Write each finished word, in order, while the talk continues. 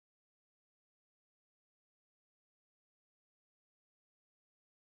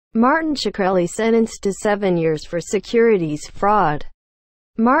Martin Shkreli sentenced to 7 years for securities fraud.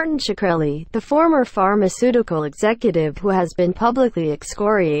 Martin Shkreli, the former pharmaceutical executive who has been publicly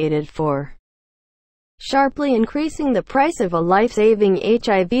excoriated for sharply increasing the price of a life-saving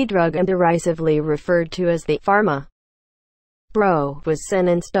HIV drug and derisively referred to as the Pharma Bro, was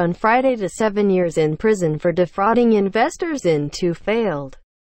sentenced on Friday to 7 years in prison for defrauding investors in 2 failed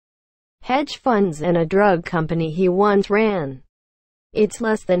hedge funds and a drug company he once ran. It's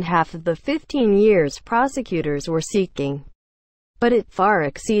less than half of the 15 years prosecutors were seeking, but it far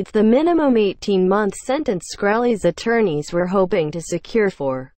exceeds the minimum 18-month sentence Shkreli's attorneys were hoping to secure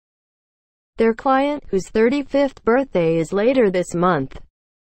for their client, whose 35th birthday is later this month.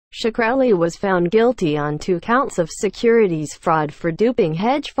 Shkreli was found guilty on 2 counts of securities fraud for duping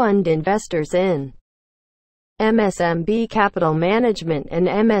hedge fund investors in MSMB Capital Management and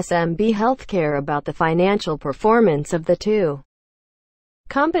MSMB Healthcare about the financial performance of the 2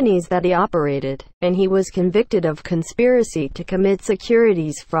 companies that he operated, and he was convicted of conspiracy to commit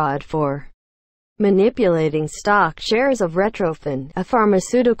securities fraud for manipulating stock shares of Retrophin, a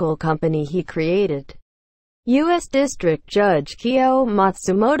pharmaceutical company he created. U.S. District Judge Kyo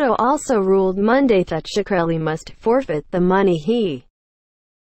Matsumoto also ruled Monday that Shkreli must forfeit the money he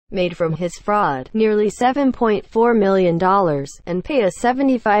made from his fraud, nearly $7.4 million, and pay a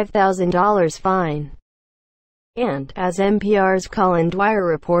 $75,000 fine. And, as NPR's Colin Dwyer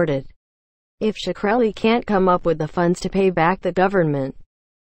reported, if Shkreli can't come up with the funds to pay back the government,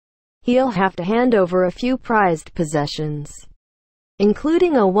 he'll have to hand over a few prized possessions,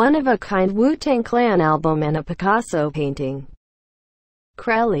 including a one-of-a-kind Wu-Tang Clan album and a Picasso painting.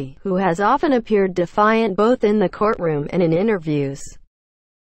 Shkreli, who has often appeared defiant both in the courtroom and in interviews,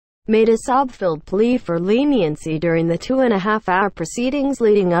 made a sob-filled plea for leniency during the 2.5-hour proceedings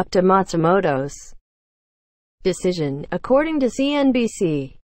leading up to Matsumoto's decision, according to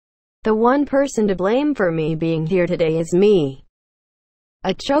CNBC. "The one person to blame for me being here today is me,"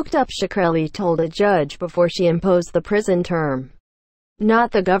 a choked-up Shkreli told a judge before she imposed the prison term.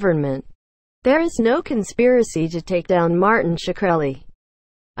 "Not the government. There is no conspiracy to take down Martin Shkreli.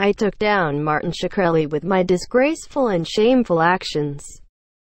 I took down Martin Shkreli with my disgraceful and shameful actions.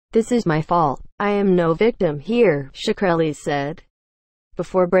 This is my fault. I am no victim here," Shkreli said,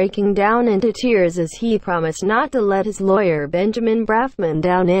 before breaking down into tears as he promised not to let his lawyer Benjamin Brafman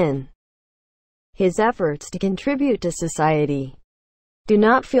down in his efforts to contribute to society. "Do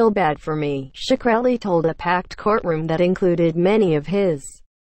not feel bad for me," Shkreli told a packed courtroom that included many of his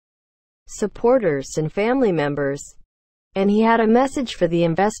supporters and family members. And he had a message for the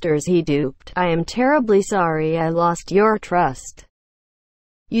investors he duped. "I am terribly sorry I lost your trust.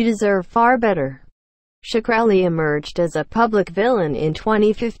 You deserve far better." Shkreli emerged as a public villain in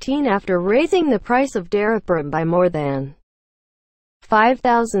 2015 after raising the price of Daraprim by more than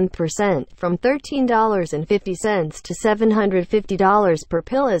 5,000%, from $13.50 to $750 per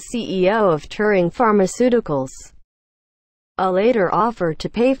pill as CEO of Turing Pharmaceuticals. A later offer to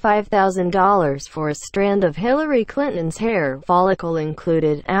pay $5,000 for a strand of Hillary Clinton's hair follicle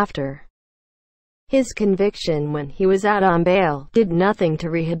included after his conviction when he was out on bail did nothing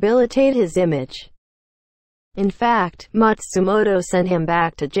to rehabilitate his image. In fact, Matsumoto sent him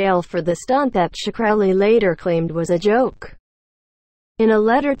back to jail for the stunt that Shkreli later claimed was a joke. In a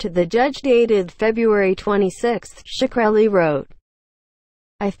letter to the judge dated February 26, Shkreli wrote,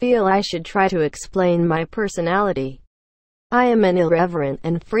 "I feel I should try to explain my personality. I am an irreverent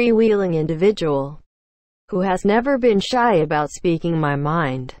and freewheeling individual who has never been shy about speaking my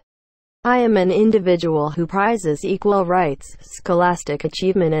mind. I am an individual who prizes equal rights, scholastic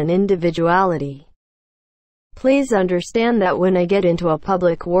achievement and individuality. Please understand that when I get into a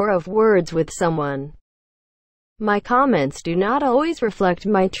public war of words with someone, my comments do not always reflect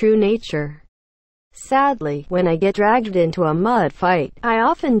my true nature. Sadly, when I get dragged into a mud fight, I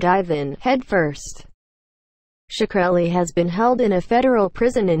often dive in, head first." Shkreli has been held in a federal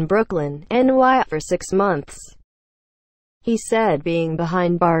prison in Brooklyn, NY, for 6 months. He said, "Being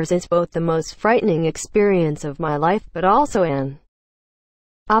behind bars is both the most frightening experience of my life, but also an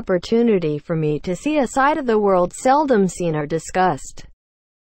opportunity for me to see a side of the world seldom seen or discussed."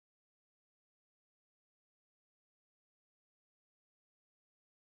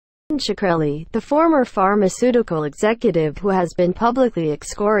 Shkreli, the former pharmaceutical executive who has been publicly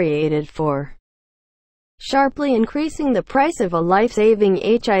excoriated for sharply increasing the price of a life-saving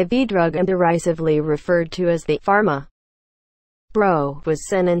HIV drug and derisively referred to as the Pharma Bro, was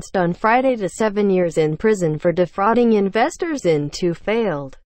sentenced on Friday to 7 years in prison for defrauding investors in 2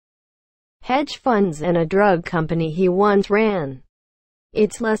 failed hedge funds and a drug company he once ran.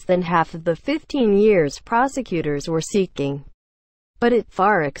 It's less than half of the 15 years prosecutors were seeking, but it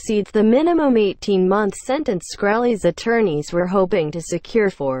far exceeds the minimum 18-month sentence Shkreli's attorneys were hoping to secure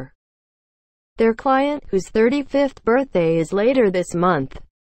for their client, whose 35th birthday is later this month.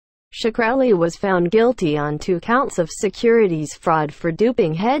 Shkreli was found guilty on 2 counts of securities fraud for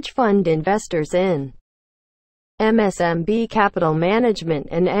duping hedge fund investors in MSMB Capital Management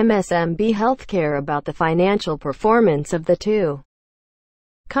and MSMB Healthcare about the financial performance of the 2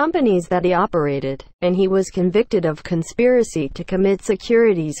 companies that he operated, and he was convicted of conspiracy to commit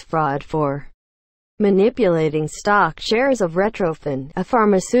securities fraud for manipulating stock shares of Retrophin, a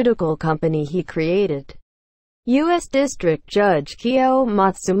pharmaceutical company he created. U.S. District Judge Kyo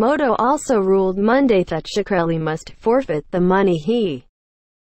Matsumoto also ruled Monday that Shkreli must forfeit the money he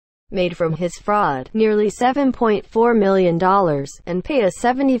made from his fraud, nearly $7.4 million, and pay a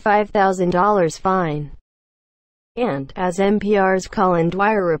 $75,000 fine. And, as NPR's Colin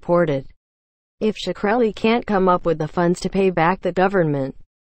Dwyer reported, if Shkreli can't come up with the funds to pay back the government,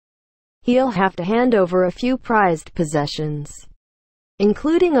 he'll have to hand over a few prized possessions,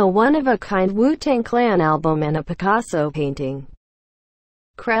 including a one-of-a-kind Wu-Tang Clan album and a Picasso painting.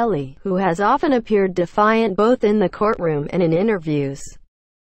 Shkreli, who has often appeared defiant both in the courtroom and in interviews,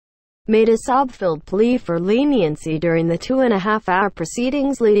 made a sob-filled plea for leniency during the 2.5-hour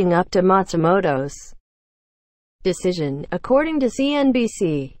proceedings leading up to Matsumoto's decision, according to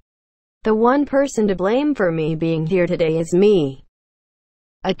CNBC. "The one person to blame for me being here today is me,"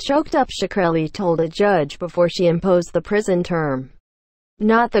 a choked-up Shkreli told a judge before she imposed the prison term.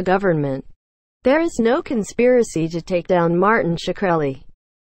 "Not the government. There is no conspiracy to take down Martin Shkreli.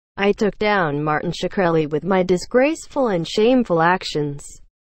 I took down Martin Shkreli with my disgraceful and shameful actions.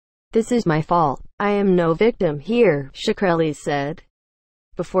 This is my fault. I am no victim here," Shkreli said,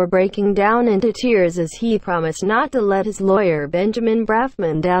 before breaking down into tears as he promised not to let his lawyer Benjamin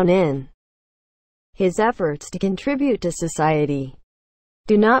Brafman down in his efforts to contribute to society.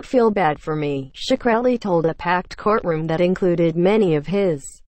 "Do not feel bad for me," Shkreli told a packed courtroom that included many of his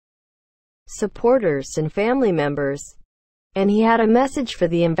supporters and family members. And he had a message for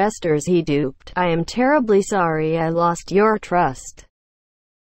the investors he duped. "I am terribly sorry I lost your trust.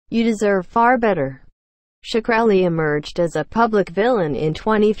 You deserve far better." Shkreli emerged as a public villain in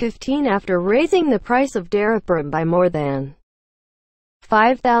 2015 after raising the price of Deriprim by more than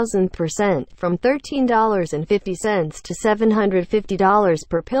 5,000%, from $13.50 to $750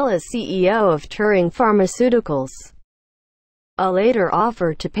 per pill as CEO of Turing Pharmaceuticals. A later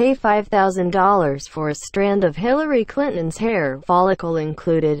offer to pay $5,000 for a strand of Hillary Clinton's hair follicle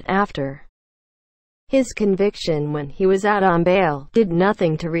included after his conviction when he was out on bail did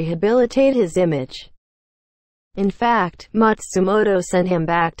nothing to rehabilitate his image. In fact, Matsumoto sent him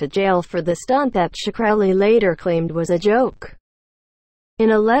back to jail for the stunt that Shkreli later claimed was a joke.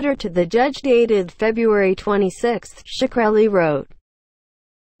 In a letter to the judge dated February 26, Shkreli wrote,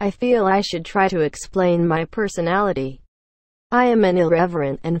 "I feel I should try to explain my personality. I am an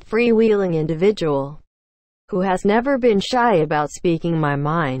irreverent and freewheeling individual who has never been shy about speaking my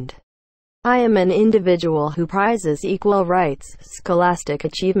mind. I am an individual who prizes equal rights, scholastic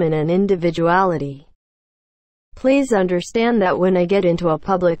achievement and individuality. Please understand that when I get into a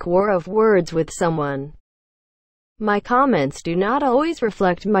public war of words with someone, my comments do not always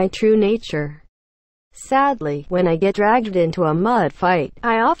reflect my true nature. Sadly, when I get dragged into a mud fight,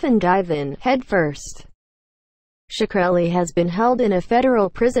 I often dive in, head first." Shkreli has been held in a federal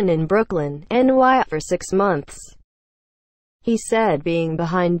prison in Brooklyn, NY, for 6 months. He said, "Being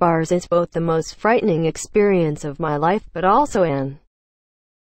behind bars is both the most frightening experience of my life, but also an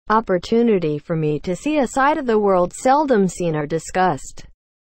opportunity for me to see a side of the world seldom seen or discussed.